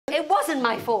It wasn't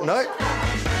my fault. No.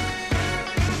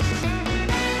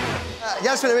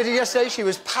 Yasmin admitted yesterday she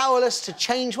was powerless to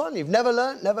change one. You've never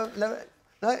learnt, never...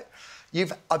 No?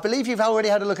 I believe you've already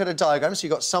had a look at a diagram, so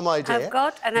you've got some idea.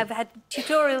 And I've had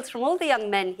tutorials from all the young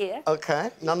men here.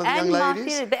 OK. None of the young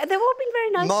ladies? Martin, they've all been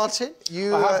very nice. Martin,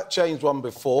 you... I have changed one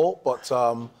before, but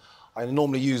I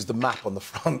normally use the map on the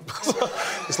front.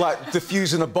 It's like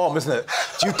diffusing a bomb, isn't it?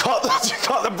 Do you cut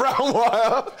the brown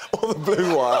wire or the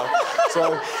blue wire?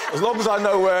 So as long as I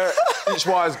know where each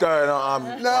wire's going, I'm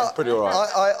pretty all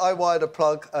right. I wired a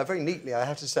plug very neatly, I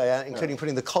have to say, including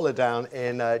putting the collar down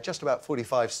in just about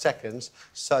 45 seconds.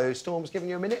 So, Storm's giving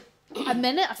you a minute? A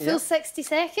minute? I feel 60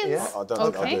 seconds? Yeah. I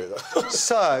don't think I'll do that.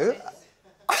 So...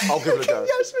 I'll give it a go.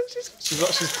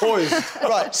 She's poised.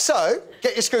 Right, so,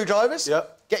 get your screwdrivers.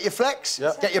 Yep. Get your flex.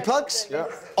 Yep. Get your plugs.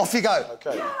 Yep. Off you go.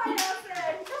 OK.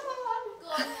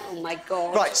 Oh, my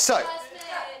God. Right, so,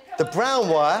 the brown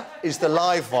wire is the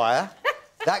live wire.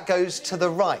 That goes to the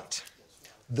right.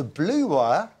 The blue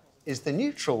wire is the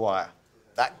neutral wire.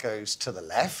 That goes to the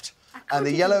left. And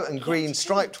the yellow and green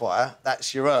striped wire,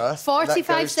 that's your earth.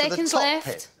 45 seconds left.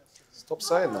 Pin. Stop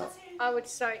saying that. I would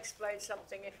so explode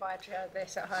something if I tried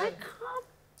this at home.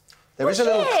 There is a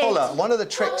little collar. One of the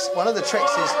tricks is... One of the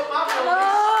tricks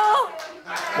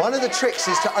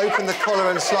is to open the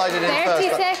collar and slide it in 30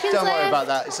 first. seconds Don't worry left. about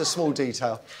that. It's a small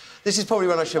detail. This is probably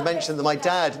when I should mention that my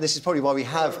dad, and this is probably why we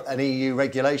have an EU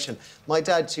regulation, my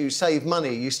dad, to save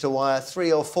money, used to wire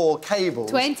 3 or 4 cables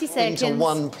 20 seconds. into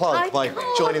one plug by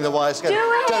joining the wires together.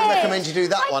 Don't recommend you do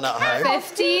that one at home.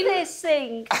 15. This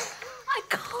thing. I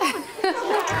can't. 10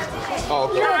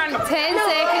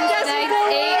 seconds, 9,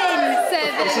 8,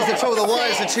 7. This is the trouble, the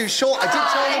wires are too short. I did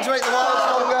tell them to make the wires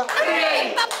longer.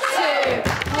 3, 2,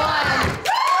 1.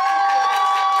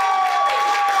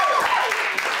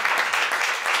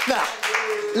 Now,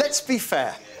 let's be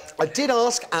fair. I did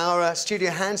ask our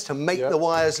studio hands to make the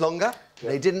wires longer.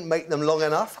 They didn't make them long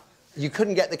enough. You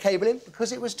couldn't get the cable in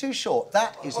because it was too short.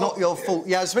 That is not your fault,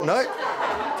 Yasmin. No.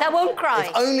 I won't cry.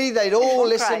 If only they'd all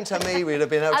listened to me, we'd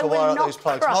have been able to wire up those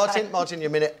plugs. Cry. Martin,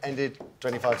 your minute ended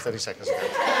 25, 30 seconds ago.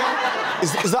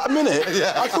 Is that a minute?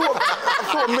 Yeah. I thought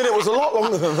a minute was a lot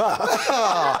longer than that.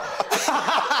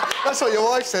 That's what your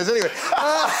wife says, anyway.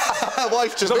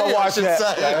 Wife to She's not my wife should yet.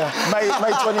 say. Yeah. May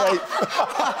 28th.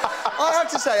 I have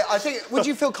to say, I think, would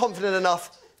you feel confident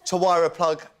enough to wire a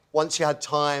plug once you had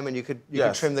time and you could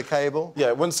trim the cable?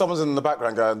 Yeah, when someone's in the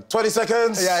background going, 20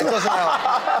 seconds! Yeah, it doesn't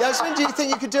help. Yasmin, do you think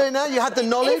you could do it now? You had the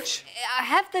knowledge? I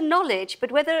have the knowledge,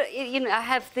 but whether, you know, I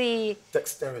have the...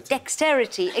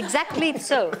 Dexterity, exactly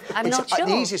so. I'm not sure.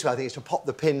 The easiest way, I think, is to pop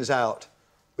the pins out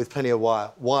with plenty of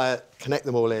wire, connect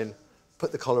them all in,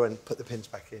 put the collar in, put the pins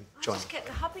back in, join them. Just get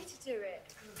the hubby to do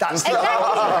it. That's the...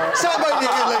 Celebrate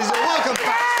again, ladies and gentlemen. Welcome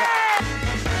back.